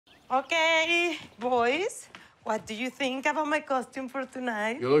Okay, boys, what do you think about my costume for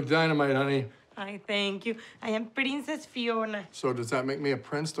tonight? You look dynamite, honey. I thank you. I am Princess Fiona. So does that make me a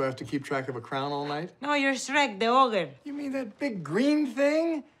prince? Do I have to keep track of a crown all night? No, you're Shrek, the ogre. You mean that big green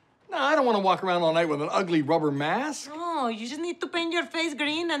thing? No, I don't want to walk around all night with an ugly rubber mask. No, you just need to paint your face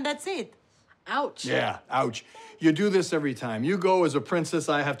green and that's it. Ouch. Yeah, ouch. You do this every time. You go as a princess,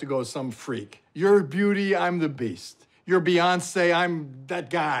 I have to go as some freak. You're Beauty, I'm the Beast. You're Beyonce, I'm that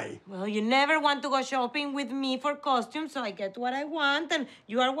guy. Well, you never want to go shopping with me for costumes, so I get what I want, and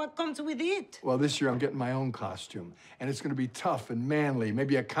you are what comes with it. Well, this year I'm getting my own costume, and it's gonna be tough and manly,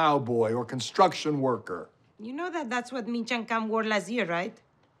 maybe a cowboy or construction worker. You know that's what Mitch and Cam wore last year, right?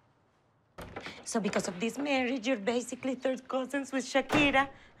 So because of this marriage, you're basically third cousins with Shakira.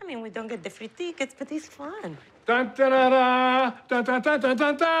 I mean, we don't get the free tickets, but it's fun. Dun, da, da, da, dun, dun, dun, dun,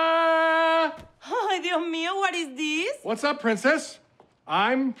 dun, dun. Oh, Dios mío, what is this? What's up, princess?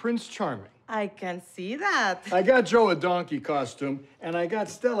 I'm Prince Charming. I can see that. I got Joe a donkey costume, and I got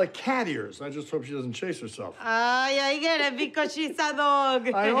Stella cat ears. I just hope she doesn't chase herself. I get it, because she's a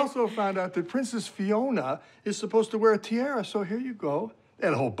dog. I also found out that Princess Fiona is supposed to wear a tiara, so here you go.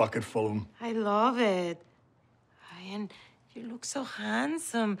 That whole bucket full of them. I love it. And you look so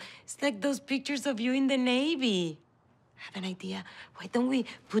handsome. It's like those pictures of you in the Navy. I have an idea. Why don't we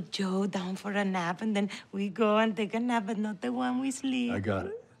put Joe down for a nap, and then we go and take a nap, but not the one we sleep? I got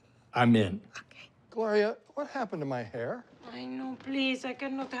it. I'm in. Okay. Gloria, what happened to my hair? I know, please. I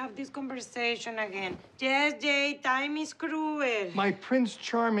cannot have this conversation again. Yes, Jay, time is cruel. My Prince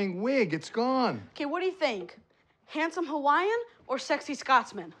Charming wig, it's gone. Okay, what do you think? Handsome Hawaiian or sexy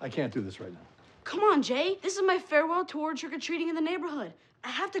Scotsman? I can't do this right now. Come on, Jay. This is my farewell tour trick-or-treating in the neighborhood. I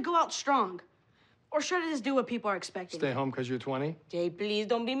have to go out strong. Or should I just do what people are expecting? Stay home because you're 20? Jay, please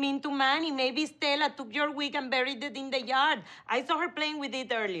don't be mean to Manny. Maybe Stella took your wig and buried it in the yard. I saw her playing with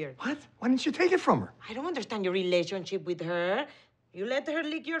it earlier. What? Why didn't you take it from her? I don't understand your relationship with her. You let her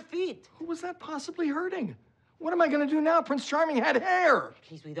lick your feet. Who was that possibly hurting? What am I going to do now? Prince Charming had hair.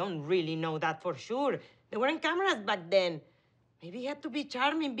 Please, we don't really know that for sure. There weren't cameras back then. Maybe he had to be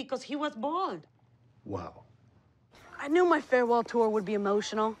charming because he was bald. Wow. I knew my farewell tour would be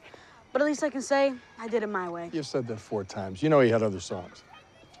emotional, but at least I can say I did it my way. You've said that 4 times. You know he had other songs.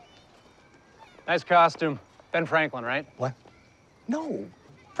 Nice costume. Ben Franklin, right? What? No,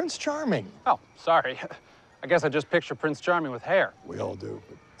 Prince Charming. Oh, sorry. I guess I just picture Prince Charming with hair. We all do.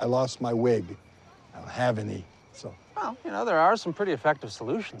 But I lost my wig. I don't have any, so. Well, you know, there are some pretty effective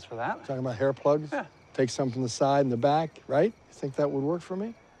solutions for that. Talking about hair plugs? Yeah. Take some from the side and the back, right? You think that would work for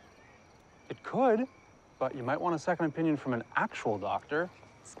me? It could, but you might want a second opinion from an actual doctor.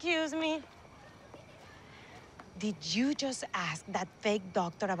 Excuse me. Did you just ask that fake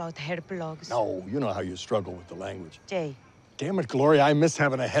doctor about hair plugs? No, you know how you struggle with the language. Jay. Damn it, Gloria, I miss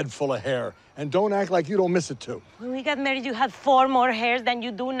having a head full of hair. And don't act like you don't miss it, too. When we got married, you had 4 more hairs than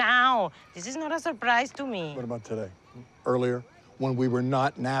you do now. This is not a surprise to me. What about today? Earlier, when we were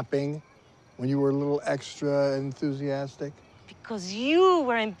not napping? When you were a little extra enthusiastic? Because you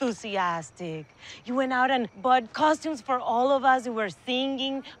were enthusiastic. You went out and bought costumes for all of us. You were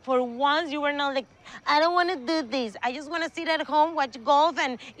singing. For once, you were not like, I don't want to do this. I just want to sit at home, watch golf,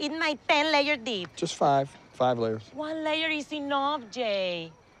 and eat my 10-layer dip. Just 5. 5 layers. 1 layer is enough,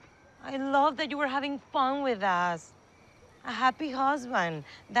 Jay. I love that you were having fun with us. A happy husband.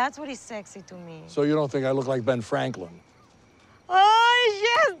 That's what is sexy to me. So you don't think I look like Ben Franklin? Oh,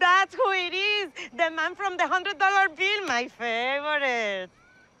 yes, that's who it is. The man from the $100 bill, my favorite.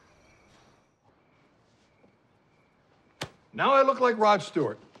 Now I look like Rod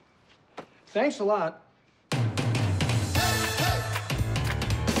Stewart. Thanks a lot.